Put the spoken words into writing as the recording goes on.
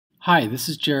Hi, this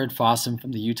is Jared Fossum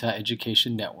from the Utah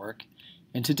Education Network,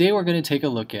 and today we're going to take a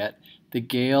look at the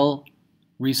Gale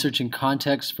Research in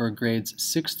Context for grades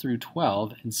 6 through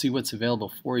 12 and see what's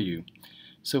available for you.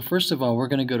 So first of all, we're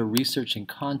going to go to Research in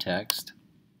Context,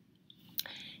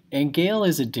 and Gale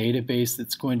is a database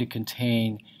that's going to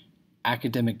contain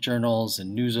academic journals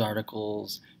and news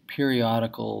articles,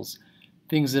 periodicals,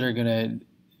 things that are going to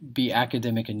be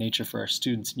academic in nature for our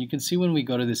students. And you can see when we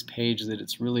go to this page that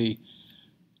it's really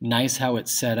nice how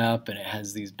it's set up, and it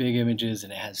has these big images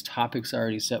and it has topics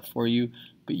already set for you,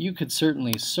 but you could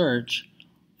certainly search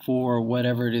for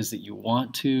whatever it is that you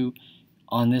want to.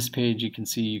 On this page you can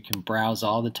see you can browse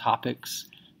all the topics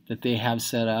that they have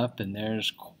set up, and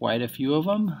there's quite a few of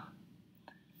them.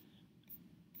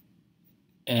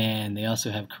 And they also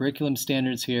have curriculum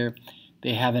standards here.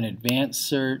 They have an advanced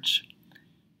search,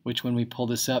 which when we pull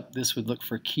this up, this would look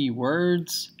for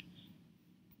keywords.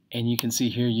 And you can see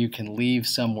here you can leave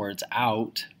some words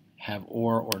out, have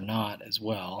or not as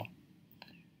well.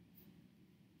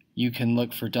 You can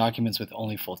look for documents with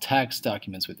only full text,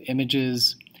 documents with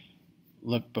images,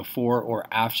 look before or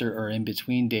after or in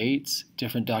between dates,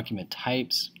 different document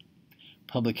types,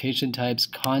 publication types,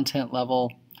 content level.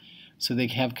 So they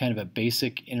have kind of a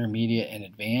basic, intermediate, and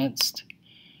advanced.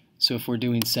 So if we're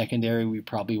doing secondary, we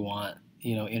probably want,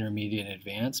 intermediate and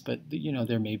advanced, but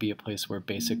there may be a place where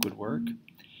basic would work.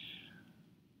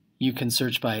 You can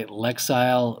search by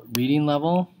Lexile reading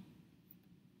level,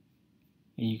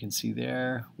 and you can see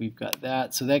there we've got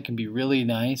that. So that can be really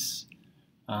nice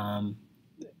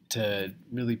to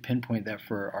really pinpoint that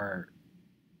for our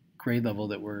grade level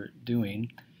that we're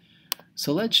doing.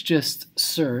 So let's just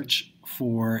search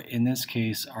for, in this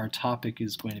case, our topic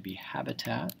is going to be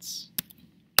habitats.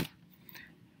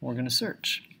 We're going to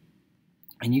search,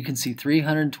 and you can see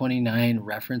 329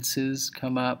 references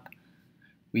come up.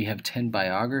 We have 10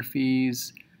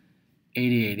 biographies,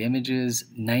 88 images,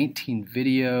 19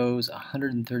 videos,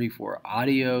 134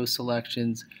 audio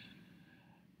selections.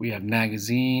 We have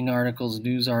magazine articles,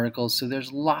 news articles, so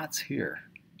there's lots here.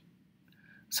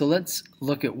 So let's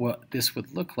look at what this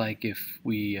would look like if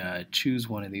we choose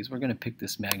one of these. We're going to pick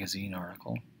this magazine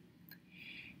article.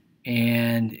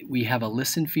 And we have a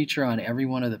listen feature on every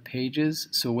one of the pages,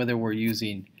 so whether we're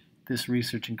using this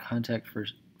research in context for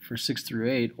 6 through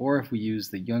 8, or if we use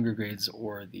the younger grades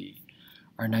or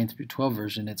our 9 through 12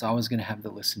 version, it's always going to have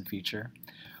the listen feature.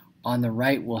 On the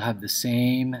right, we'll have the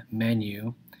same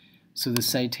menu. So the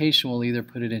citation will either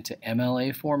put it into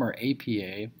MLA form or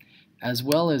APA, as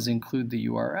well as include the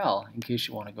URL in case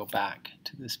you want to go back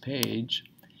to this page.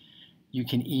 You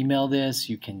can email this,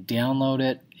 you can download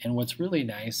it, and what's really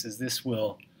nice is this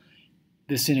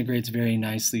integrates very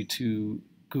nicely to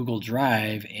Google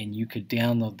Drive, and you could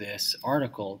download this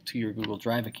article to your Google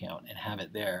Drive account and have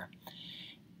it there.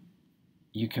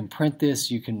 You can print this,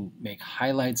 you can make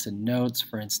highlights and notes.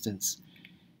 For instance,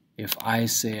 if I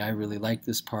say I really like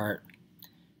this part,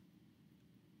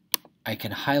 I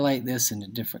can highlight this in a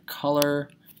different color,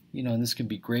 and this can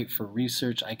be great for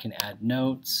research. I can add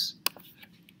notes,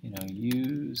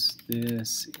 use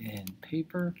this in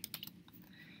paper,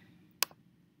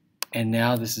 and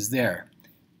now this is there.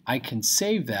 I can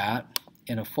save that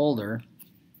in a folder.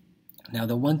 Now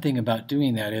the one thing about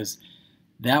doing that is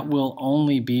that will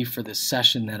only be for the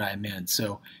session that I'm in.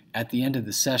 So at the end of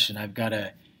the session, I've got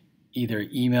to either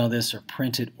email this or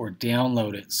print it or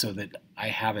download it so that I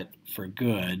have it for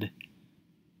good.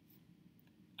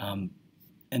 And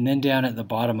then down at the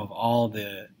bottom of all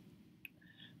the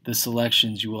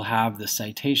selections, you will have the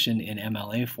citation in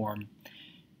MLA form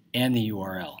and the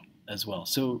URL as well.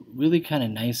 So really kind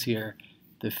of nice here.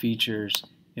 The features.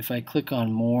 If I click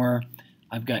on more,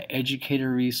 I've got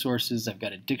educator resources, I've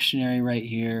got a dictionary right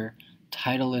here,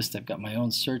 title list, I've got my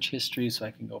own search history so I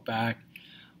can go back,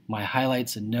 my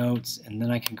highlights and notes, and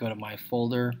then I can go to my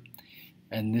folder,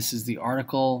 and this is the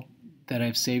article that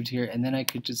I've saved here, and then I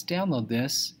could just download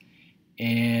this,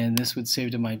 and this would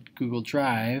save to my Google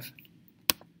Drive,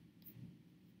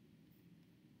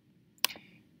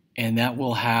 and that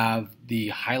will have the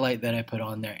highlight that I put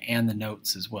on there and the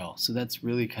notes as well. So that's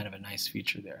really kind of a nice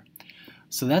feature there.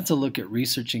 So that's a look at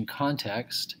research in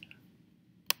context.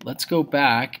 Let's go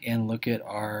back and look at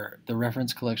the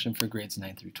reference collection for grades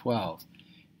 9 through 12.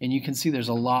 And you can see there's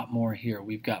a lot more here.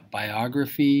 We've got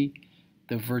biography,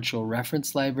 the virtual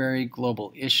reference library,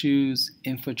 global issues,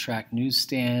 InfoTrack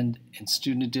newsstand and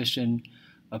student edition,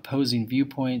 opposing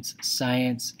viewpoints,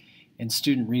 science, and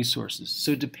student resources.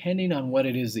 So depending on what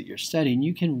it is that you're studying,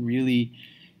 you can really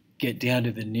get down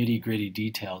to the nitty-gritty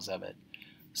details of it.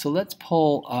 So let's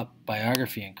pull up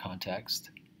biography in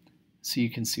context so you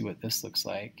can see what this looks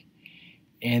like.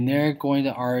 and they're going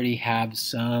to already have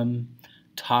some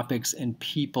topics and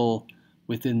people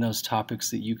within those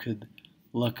topics that you could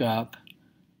look up.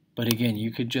 But again,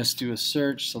 you could just do a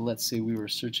search. So let's say we were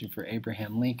searching for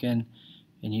Abraham Lincoln,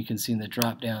 and you can see in the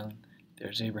drop down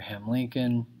there's Abraham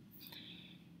Lincoln,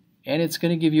 and it's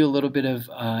going to give you a little bit of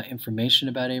information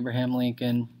about Abraham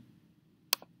Lincoln,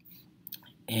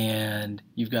 and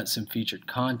you've got some featured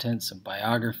content, some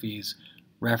biographies,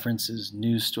 references,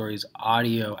 news stories,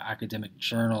 audio, academic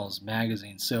journals,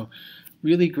 magazines. So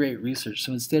really great research.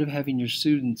 So instead of having your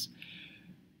students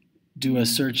do a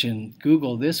search in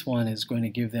Google, this one is going to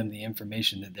give them the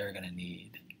information that they're going to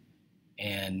need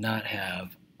and not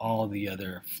have all the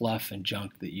other fluff and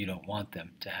junk that you don't want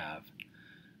them to have.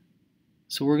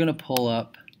 So we're going to pull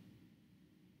up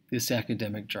this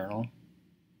academic journal,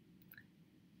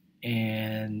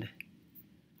 and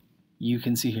you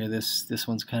can see here this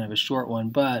one's kind of a short one,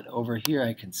 but over here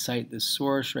I can cite this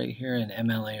source right here in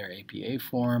MLA or APA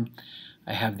form.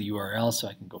 I have the URL so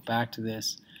I can go back to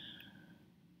this.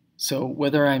 So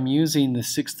whether I'm using the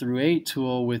 6 through 8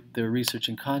 tool with the research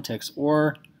in context,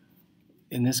 or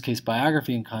in this case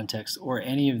biography in context, or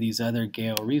any of these other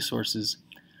Gale resources,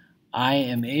 I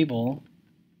am able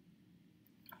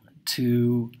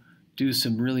to do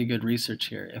some really good research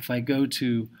here. If I go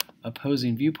to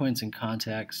opposing viewpoints in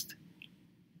context,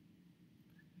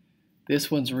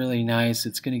 this one's really nice.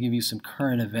 It's going to give you some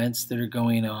current events that are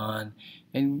going on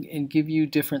and give you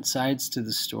different sides to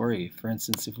the story. For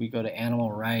instance, if we go to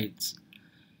animal rights,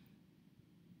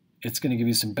 it's going to give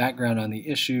you some background on the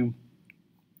issue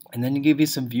and then give you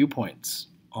some viewpoints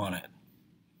on it.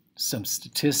 Some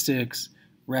statistics,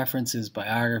 references,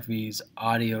 biographies,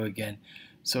 audio again.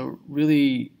 So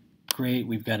really great.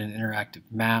 We've got an interactive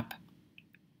map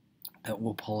that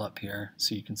we'll pull up here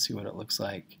so you can see what it looks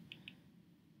like.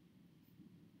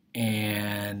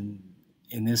 And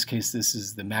in this case, this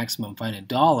is the maximum fine in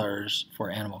dollars for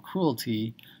animal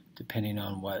cruelty, depending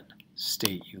on what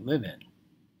state you live in.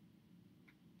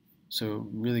 So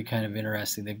really kind of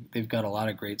interesting. They've got a lot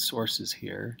of great sources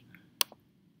here.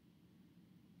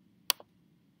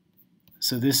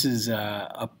 So this is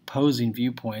opposing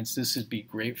viewpoints. This would be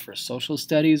great for social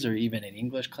studies or even an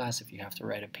English class if you have to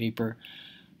write a paper.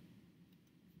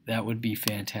 That would be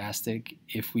fantastic.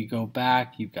 If we go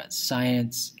back, you've got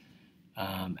science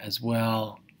as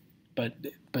well. But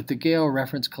the Gale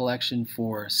Reference Collection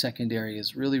for secondary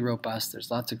is really robust. There's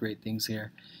lots of great things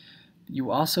here. You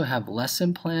also have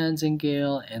lesson plans in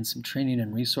Gale and some training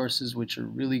and resources, which are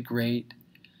really great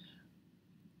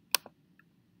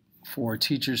for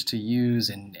teachers to use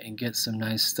and get some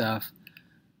nice stuff.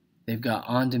 They've got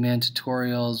on-demand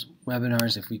tutorials,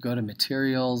 webinars. If we go to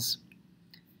materials,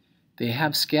 they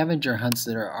have scavenger hunts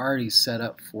that are already set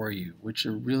up for you, which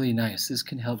are really nice. This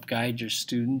can help guide your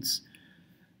students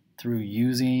through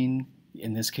using,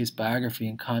 in this case, biography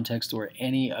in context or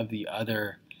any of the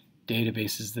other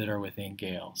databases that are within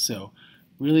Gale. So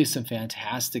really some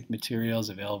fantastic materials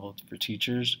available for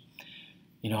teachers.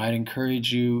 You know, I'd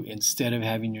encourage you, instead of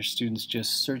having your students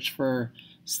just search for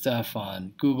stuff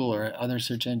on Google or other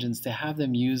search engines, to have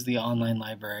them use the online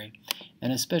library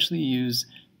and especially use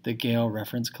the Gale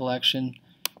Reference Collection.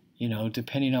 You know,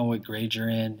 depending on what grade you're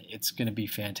in, it's going to be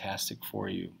fantastic for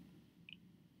you.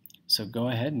 So go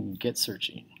ahead and get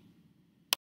searching.